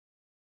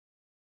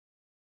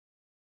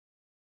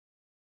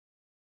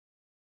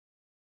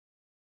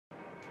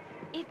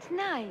It's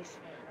nice.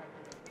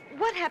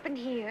 What happened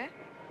here?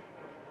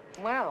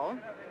 Well,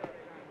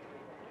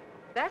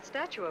 that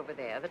statue over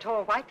there, the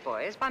tall white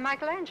boy, is by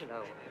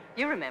Michelangelo.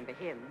 You remember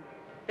him.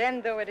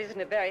 Then, though it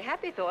isn't a very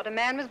happy thought, a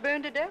man was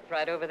burned to death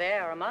right over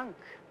there, a monk.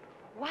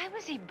 Why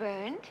was he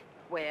burned?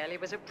 Well, he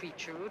was a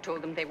preacher who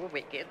told them they were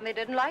wicked, and they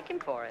didn't like him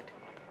for it.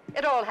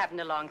 It all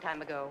happened a long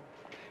time ago.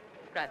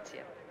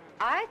 Grazie.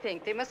 I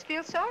think they must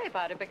feel sorry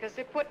about it because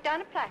they put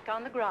down a plaque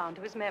on the ground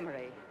to his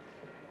memory.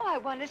 Oh, I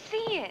want to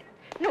see it.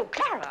 No,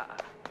 Clara!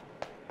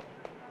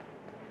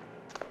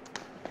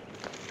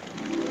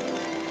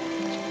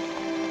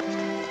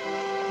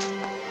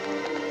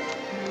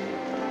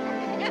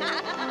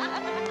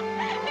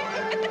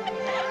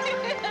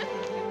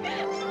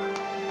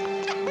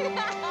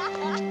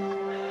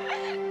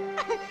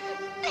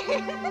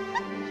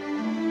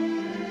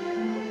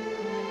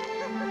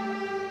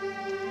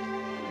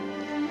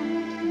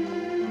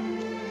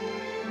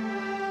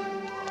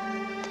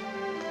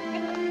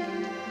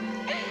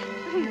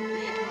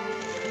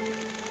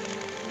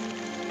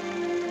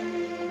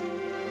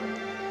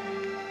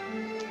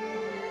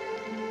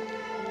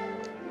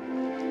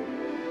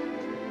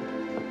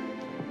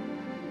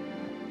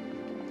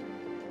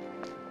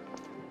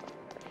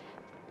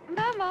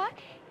 Mama,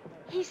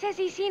 he says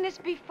he's seen us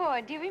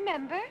before. Do you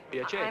remember?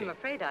 Piacere. I'm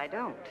afraid I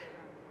don't.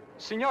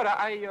 Signora,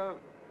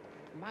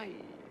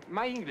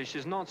 my English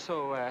is not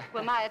so,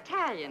 Well, my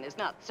Italian is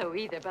not so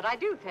either, but I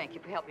do thank you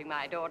for helping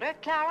my daughter.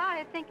 Clara,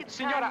 I think it's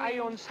Signora,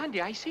 time on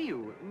Sunday, I see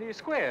you in the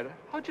square.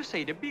 How'd you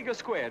say, the bigger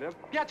square?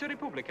 Piazza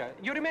Repubblica.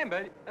 You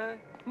remember?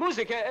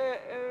 Music,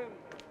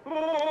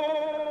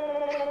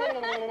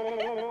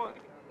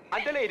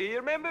 And the lady, you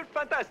remember?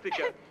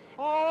 Fantastica.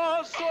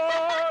 Oh,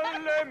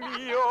 sole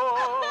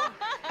mio.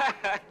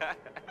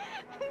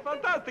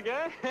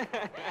 Fantastica, eh?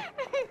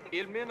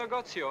 Il mio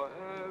negozio,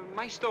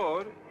 my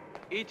store,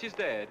 it is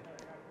there.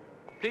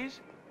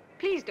 Please?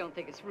 Please don't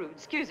think it's rude.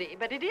 Excuse me,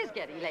 but it is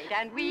getting late,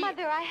 and we...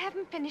 Mother, I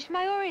haven't finished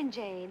my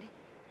orangeade.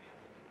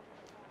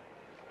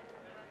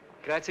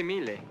 Grazie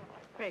mille.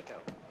 Prego.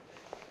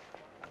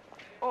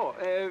 Oh,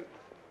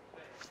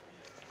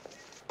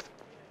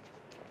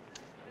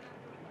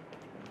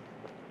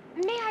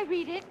 May I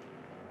read it?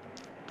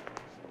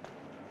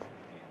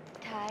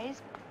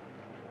 Ties,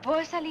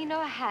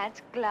 Borsalino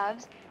hats,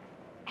 gloves,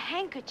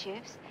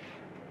 handkerchiefs,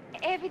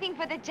 everything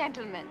for the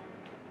gentleman.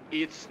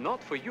 it's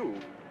not for you,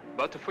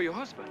 but for your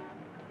husband.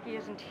 He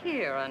isn't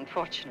here,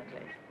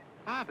 unfortunately.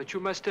 Ah, but you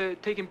must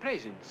take him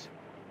presents.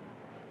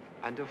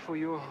 And for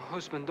your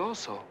husband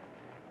also.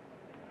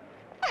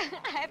 I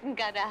haven't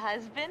got a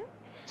husband.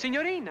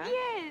 Signorina?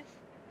 Yes.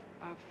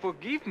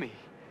 Forgive me.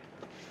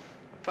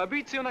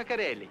 Fabrizio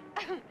Nacarelli.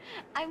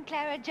 I'm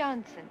Clara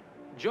Johnson.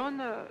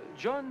 John's...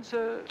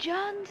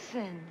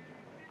 Johnson.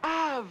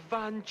 Ah,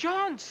 Van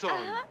Johnson.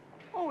 Uh-huh.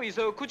 Oh, he's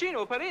a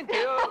cugino, parente,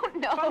 Oh,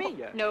 no.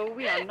 famiglia. No,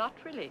 we are not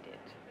related.